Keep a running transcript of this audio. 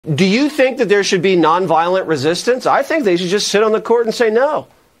Do you think that there should be nonviolent resistance? I think they should just sit on the court and say, no,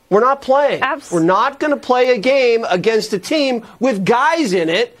 we're not playing. We're not going to play a game against a team with guys in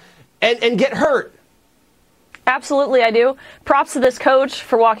it and get hurt. Absolutely, I do. Props to this coach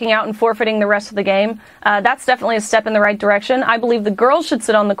for walking out and forfeiting the rest of the game. That's definitely a step in the right direction. I believe the girls should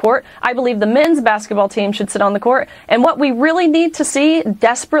sit on the court. I believe the men's basketball team should sit on the court. And what we really need to see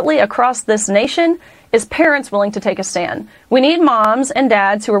desperately across this nation is parents willing to take a stand. We need moms and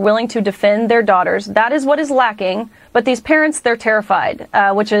dads who are willing to defend their daughters. That is what is lacking. But these parents, they're terrified,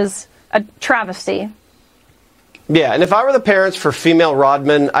 which is a travesty. Yeah, and if I were the parents for female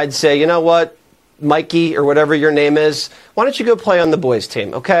Rodman, I'd say, you know what, Mikey or whatever your name is, why don't you go play on the boys'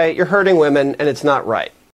 team, okay? You're hurting women, and it's not right.